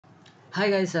Hi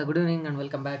guys, good evening and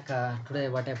welcome back. Today,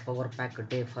 what a power packed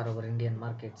day for our Indian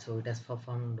market. So it has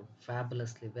performed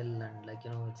fabulously well, and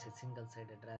it's a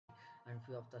single-sided rally, and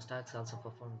few of the stocks also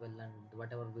performed well. And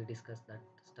whatever we discussed, that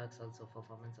stocks also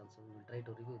performance also, we will try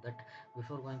to review that.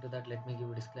 Before going to that, let me give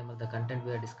a disclaimer: the content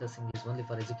we are discussing is only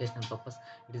for educational purpose.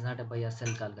 It is not a buy or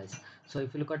sell call, guys. So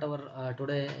if you look at our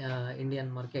today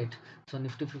Indian market, so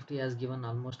Nifty 50 has given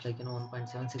almost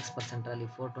 1.76% rally,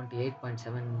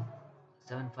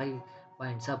 428.775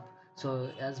 points up. So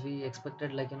as we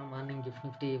expected, morning if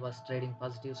Nifty was trading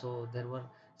positive, so there were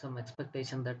some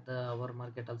expectation that our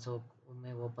market also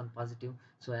may open positive.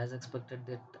 So as expected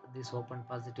that this opened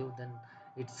positive, then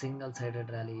it's single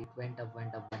sided rally. It went up, guys.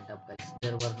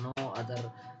 There were no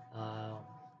other uh,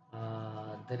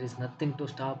 there is nothing to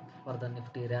stop for the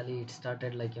Nifty rally. It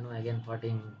started again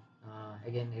parting,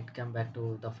 again it came back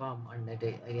to the farm, and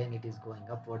again it is going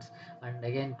upwards. And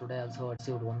again today also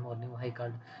achieved one more new high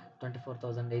called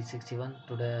 24,861.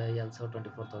 Today also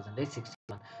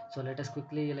 24,861. So let us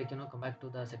quickly come back to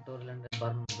the sectoral and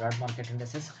broad market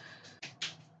indices.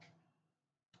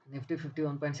 Nifty 50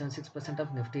 1.76%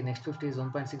 up. Nifty next 50 is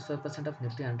 1.65% up.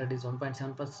 Nifty 100 is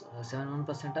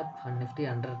 1.71% up, and Nifty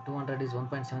under 200 is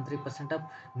 1.73% up.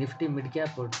 Nifty mid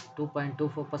cap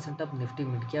 2.24% up. Nifty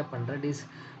mid cap 100 is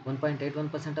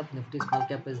 1.81% up. Nifty small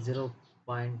cap is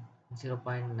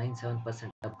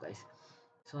 0.97% up, guys.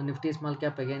 So Nifty small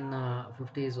cap again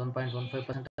 50 is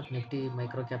 1.15% up. Nifty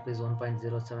micro cap is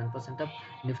 1.07% up.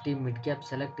 Nifty mid cap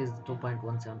select is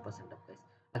 2.17% up, guys.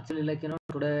 Actually,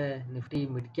 today Nifty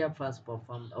mid cap was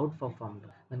outperformed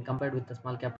when compared with the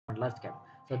small cap and large cap.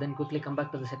 So then quickly come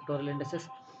back to the sectoral indices.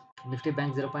 Nifty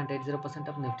Bank 0.80%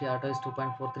 up. Nifty Auto is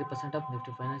 2.43% up.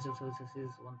 Nifty Financial Services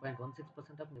is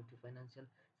 1.16% up. Nifty Financial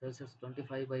Services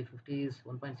 25 by 50 is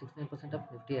 1.69%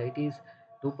 up. Nifty IT is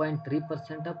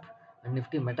 2.3% up, and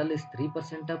Nifty Metal is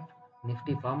 3% up.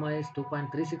 Nifty Pharma is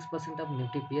 2.36% up.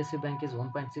 Nifty PSU Bank is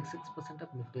 1.66%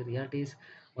 up. Nifty Realty is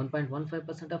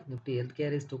 1.15% up. Nifty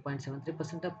Healthcare is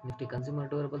 2.73% up. Nifty Consumer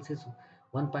Durables is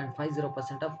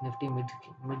 1.50% up. Nifty Mid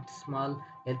Small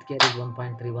Healthcare is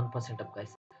 1.31% up,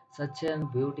 guys. Such a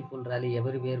beautiful rally.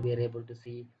 Everywhere we are able to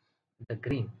see the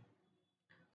green.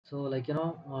 So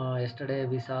yesterday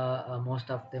we saw most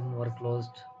of them were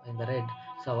closed in the red.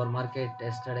 So our market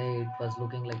yesterday it was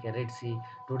looking like a red sea.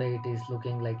 Today it is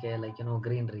looking like a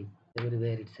greenery.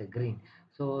 Everywhere it's a green.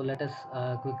 So let us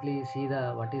quickly see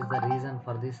the what is the reason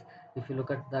for this. If you look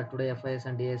at the today FIS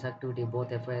and DAS activity, both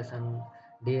FIS and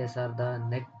DAS are the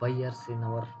net buyers in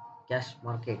our cash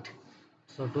market.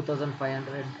 So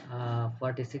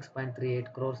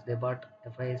 2,546.38 crores they bought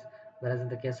FIs, whereas in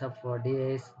the case of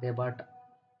DAS they bought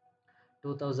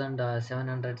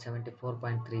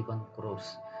 2,774.31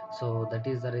 crores. So that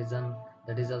is the reason.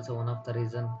 That is also one of the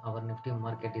reason our Nifty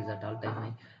market is at all time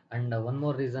high. And one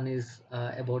more reason is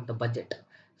about the budget.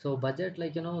 So budget,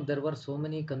 there were so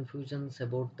many confusions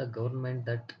about the government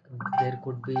that there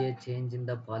could be a change in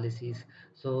the policies.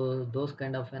 So those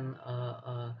kind of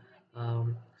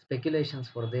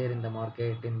speculations were there in the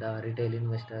market, in the retail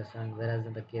investors, and whereas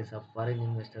in the case of foreign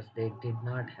investors, they did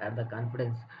not have the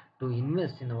confidence to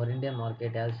invest in our Indian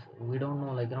market, as we don't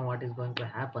know what is going to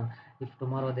happen. If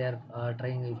tomorrow they are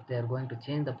trying, if they are going to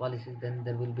change the policies, then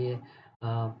there will be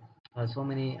so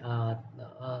many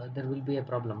there will be a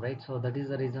problem, right? So that is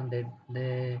the reason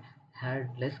they had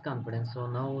less confidence. So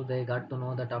now they got to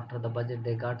know that after the budget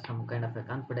they got some kind of a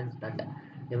confidence, that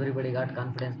everybody got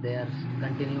confidence. They are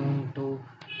continuing to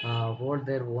hold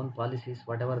their own policies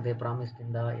whatever they promised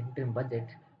in the interim budget.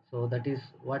 So that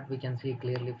is what we can see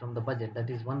clearly from the budget. That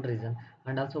is one reason.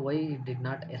 And also why it did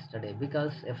not yesterday,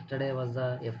 because yesterday was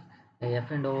the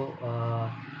F&O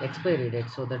expiry date.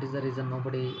 So that is the reason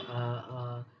nobody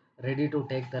ready to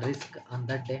take the risk on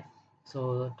that day.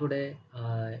 So today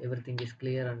everything is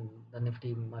clear, and the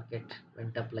Nifty market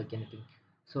went up like anything.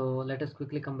 So let us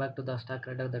quickly come back to the stock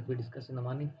radar that we discussed in the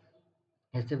morning.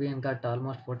 SJVN got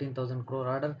almost 14,000 crore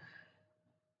order.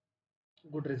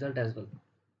 Good result as well.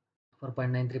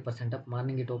 4.93% up.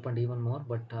 Morning it opened even more,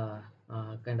 but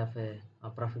kind of a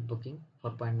profit booking,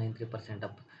 4.93%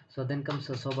 up. So then comes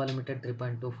Sobha Limited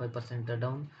 3.25%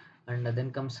 down, and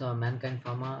then comes Mankind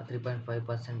Pharma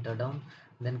 3.5% down.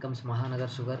 Then comes Mahanagar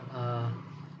Sugar,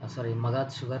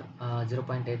 Magadh Sugar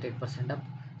 0.88% up.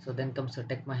 So then comes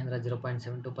Tech Mahindra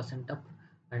 0.72% up,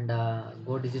 and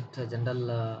Go Digit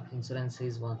General Insurance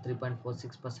is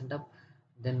 3.46% up.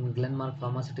 Then Glenmark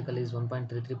Pharmaceutical is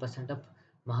 1.33% up.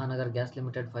 Mahanagar Gas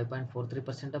Limited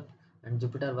 5.43% up, and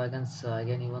Jupiter Wagons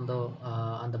again, even though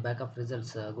on the back of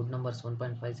results, good numbers,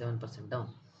 1.57% down.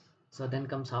 So then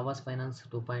comes Aavas Finance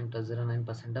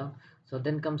 2.09% down. So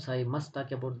then comes, I must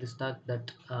talk about this stock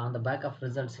that on the back of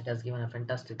results it has given a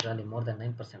fantastic rally, more than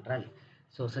 9% rally.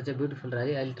 So such a beautiful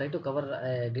rally. I'll try to cover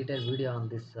a detailed video on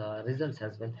this results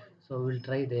as well. So we'll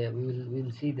try there. We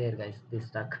will see there, guys. This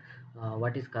stock,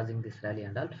 what is causing this rally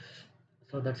and all.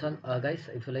 So that's all, guys.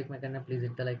 If you like my content, please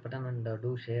hit the like button and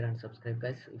do share and subscribe,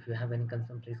 guys. If you have any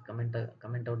concern, please comment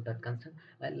out that concern.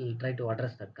 I'll try to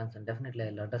address that concern. Definitely,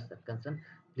 I'll address that concern.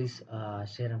 Please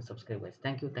share and subscribe, guys.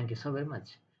 Thank you so very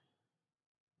much.